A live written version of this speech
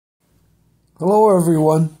Hello,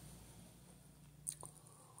 everyone.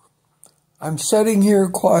 I'm sitting here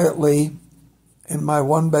quietly in my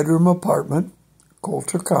one-bedroom apartment,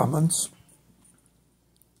 Coulter Commons,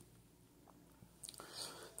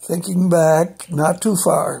 thinking back not too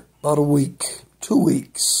far, about a week, 2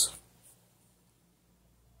 weeks.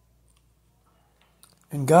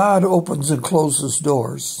 And God opens and closes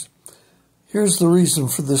doors. Here's the reason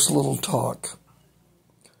for this little talk.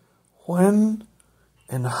 When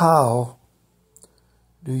and how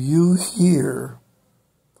do you hear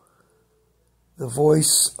the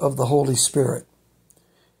voice of the Holy Spirit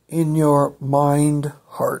in your mind,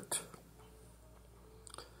 heart?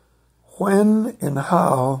 When and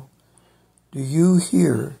how do you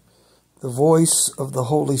hear the voice of the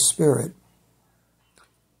Holy Spirit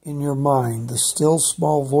in your mind, the still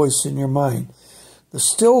small voice in your mind? The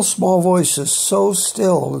still small voice is so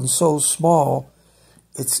still and so small,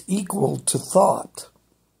 it's equal to thought.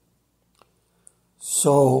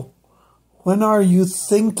 So, when are you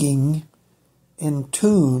thinking in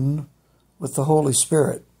tune with the Holy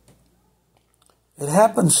Spirit? It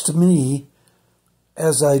happens to me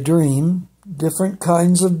as I dream, different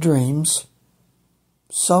kinds of dreams,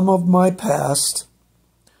 some of my past,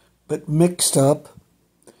 but mixed up.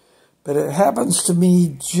 But it happens to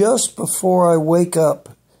me just before I wake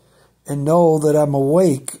up and know that I'm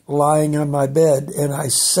awake lying on my bed and I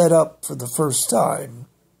set up for the first time.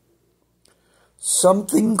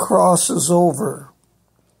 Something crosses over,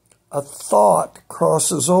 a thought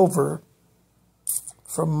crosses over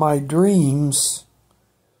from my dreams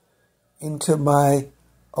into my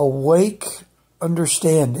awake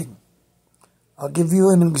understanding. I'll give you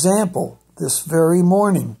an example. This very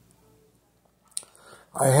morning,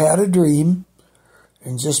 I had a dream,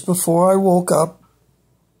 and just before I woke up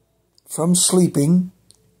from sleeping,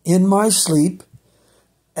 in my sleep,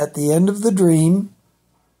 at the end of the dream,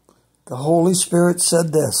 the Holy Spirit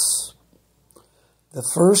said this: the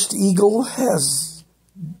first eagle is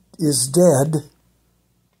dead,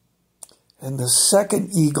 and the second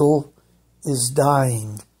eagle is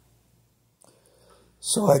dying.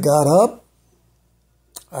 So I got up,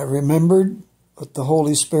 I remembered what the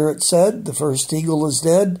Holy Spirit said: the first eagle is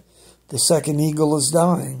dead, the second eagle is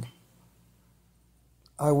dying.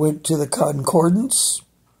 I went to the concordance,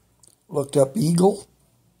 looked up eagle.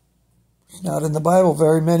 It's not in the Bible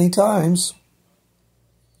very many times.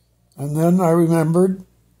 And then I remembered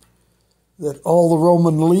that all the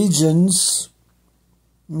Roman legions,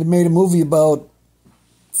 they made a movie about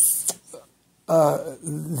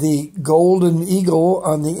the golden eagle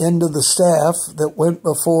on the end of the staff that went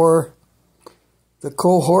before the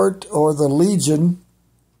cohort or the legion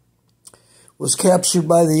was captured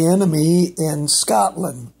by the enemy in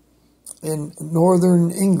Scotland, in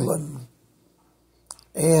northern England.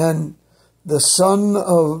 And the son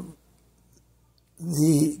of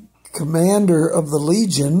the commander of the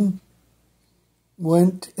legion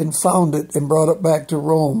went and found it and brought it back to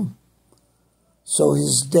Rome. So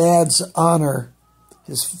his dad's honor,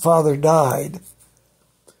 his father died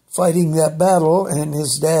fighting that battle, and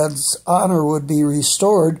his dad's honor would be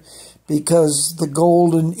restored because the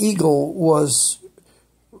golden eagle was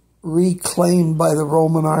reclaimed by the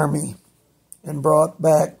Roman army and brought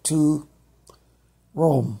back to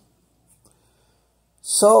Rome.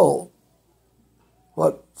 So,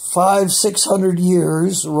 500-600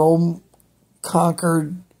 years, Rome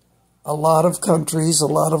conquered a lot of countries, a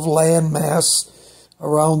lot of land mass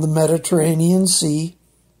around the Mediterranean Sea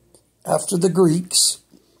after the Greeks,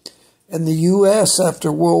 and the U.S.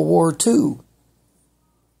 after World War II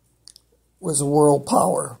was a world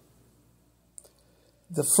power.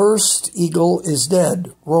 The first eagle is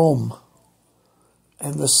dead, Rome,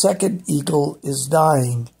 and the second eagle is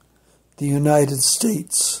dying, the United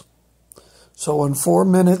States. So in 4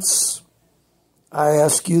 minutes, I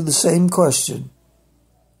ask you the same question.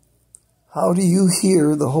 How do you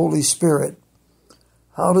hear the Holy Spirit?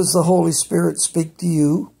 How does the Holy Spirit speak to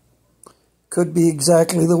you? Could be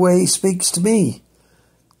exactly the way He speaks to me,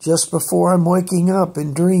 just before I'm waking up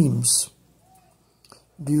in dreams.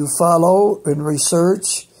 Do you follow and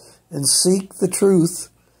research and seek the truth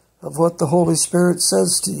of what the Holy Spirit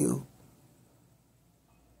says to you?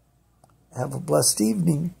 Have a blessed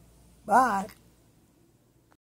evening. Bye.